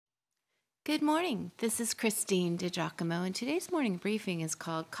Good morning. This is Christine DiGiacomo, and today's morning briefing is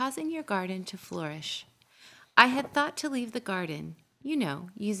called Causing Your Garden to Flourish. I had thought to leave the garden,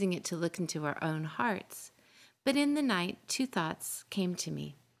 using it to look into our own hearts. But in the night, two thoughts came to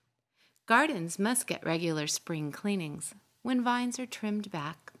me. Gardens must get regular spring cleanings, when vines are trimmed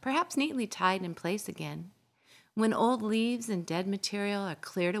back, perhaps neatly tied in place again, when old leaves and dead material are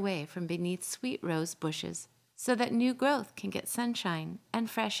cleared away from beneath sweet rose bushes so that new growth can get sunshine and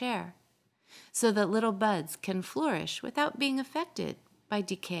fresh air, so that little buds can flourish without being affected by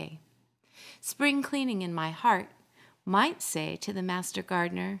decay. Spring cleaning in my heart might say to the master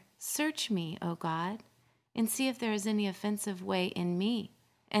gardener, "Search me, O God, and see if there is any offensive way in me,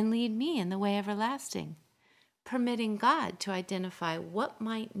 and lead me in the way everlasting," permitting God to identify what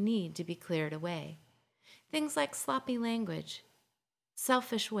might need to be cleared away. Things like sloppy language,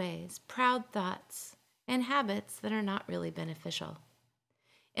 selfish ways, proud thoughts, and habits that are not really beneficial.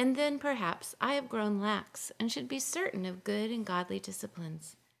 And then perhaps I have grown lax and should be certain of good and godly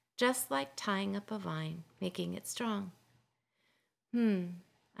disciplines, just like tying up a vine, making it strong.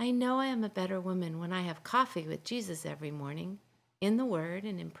 I know I am a better woman when I have coffee with Jesus every morning, in the Word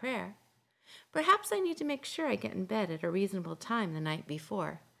and in prayer. Perhaps I need to make sure I get in bed at a reasonable time the night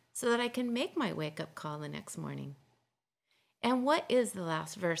before, so that I can make my wake-up call the next morning. And what is the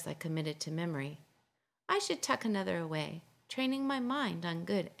last verse I committed to memory? I should tuck another away, training my mind on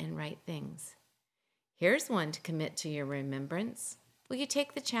good and right things. Here's one to commit to your remembrance. Will you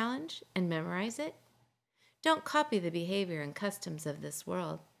take the challenge and memorize it? Don't copy the behavior and customs of this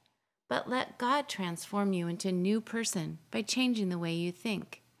world, but let God transform you into a new person by changing the way you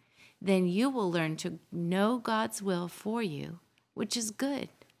think. Then you will learn to know God's will for you, which is good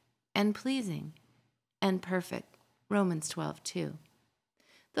and pleasing and perfect. Romans 12:2.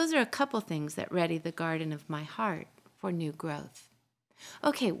 Those are a couple things that ready the garden of my heart for new growth.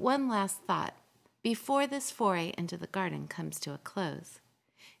 Okay, one last thought before this foray into the garden comes to a close.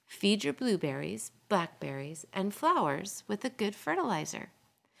 Feed your blueberries, blackberries, and flowers with a good fertilizer.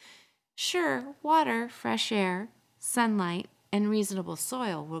 Sure, water, fresh air, sunlight, and reasonable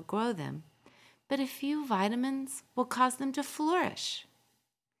soil will grow them, but a few vitamins will cause them to flourish.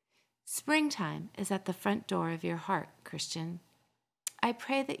 Springtime is at the front door of your heart, Christian. I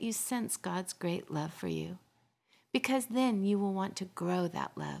pray that you sense God's great love for you, because then you will want to grow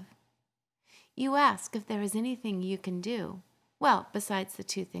that love. You ask if there is anything you can do. Well, besides the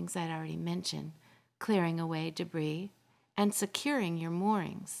two things I'd already mentioned, clearing away debris and securing your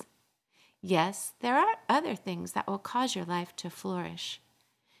moorings. Yes, there are other things that will cause your life to flourish.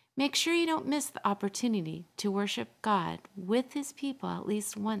 Make sure you don't miss the opportunity to worship God with His people at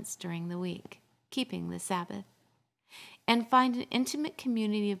least once during the week, keeping the Sabbath. And find an intimate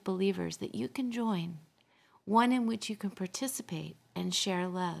community of believers that you can join, one in which you can participate and share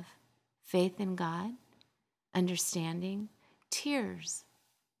love, faith in God, understanding, tears,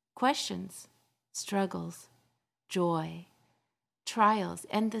 questions, struggles, joy, trials,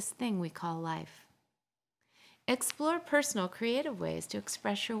 and this thing we call life. Explore personal creative ways to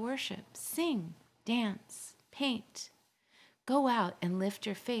express your worship. Sing, dance, paint. Go out and lift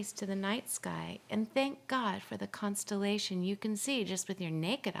your face to the night sky and thank God for the constellation you can see just with your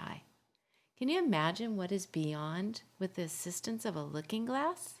naked eye. Can you imagine what is beyond with the assistance of a looking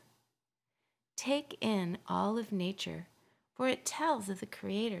glass? Take in all of nature, for it tells of the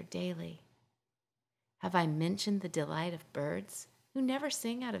Creator daily. Have I mentioned the delight of birds who never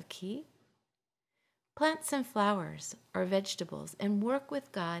sing out of key? Plant some flowers or vegetables and work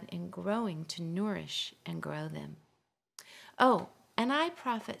with God in growing to nourish and grow them. Oh, and I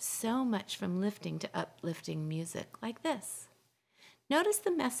profit so much from lifting to uplifting music like this. Notice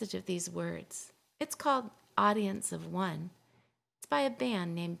the message of these words. It's called Audience of One. It's by a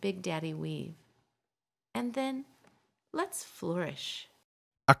band named Big Daddy Weave. And then, let's flourish.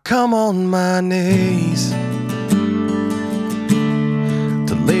 I come on my knees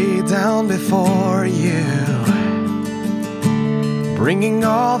to lay down before you, bringing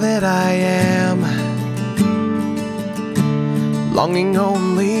all that I am, longing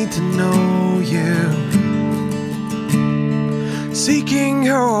only to know you, seeking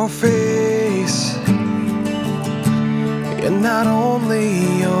your face and not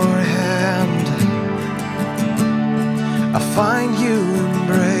only your hand. I find you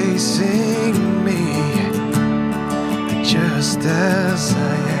embracing me just as I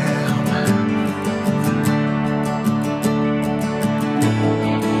am.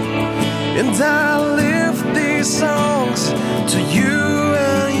 And I lift these songs to you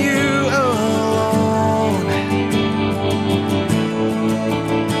and you alone,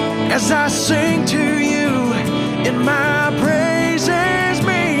 as I sing to you in my praises,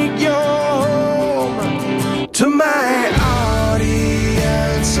 make your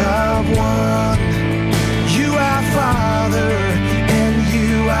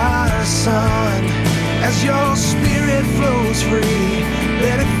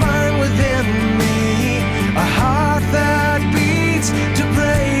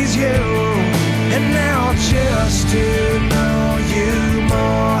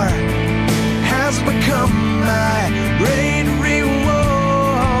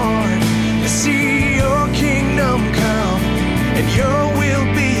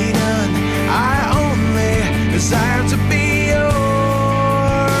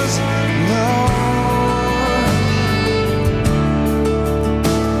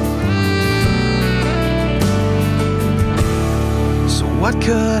what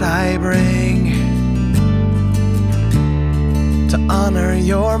could I bring to honor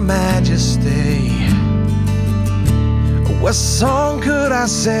your majesty? What song could I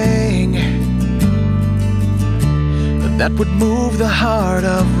sing that would move the heart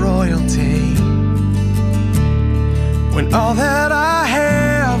of royalty, when all that I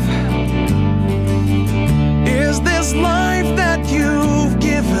have is this life that you've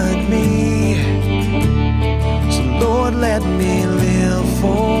given me? So Lord, let me live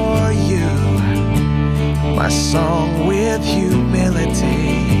for you, my song with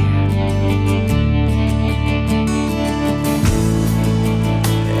humility.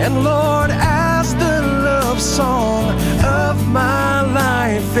 And Lord, as the love song of my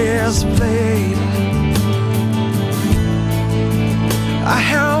life is played, I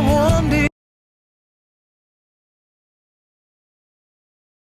have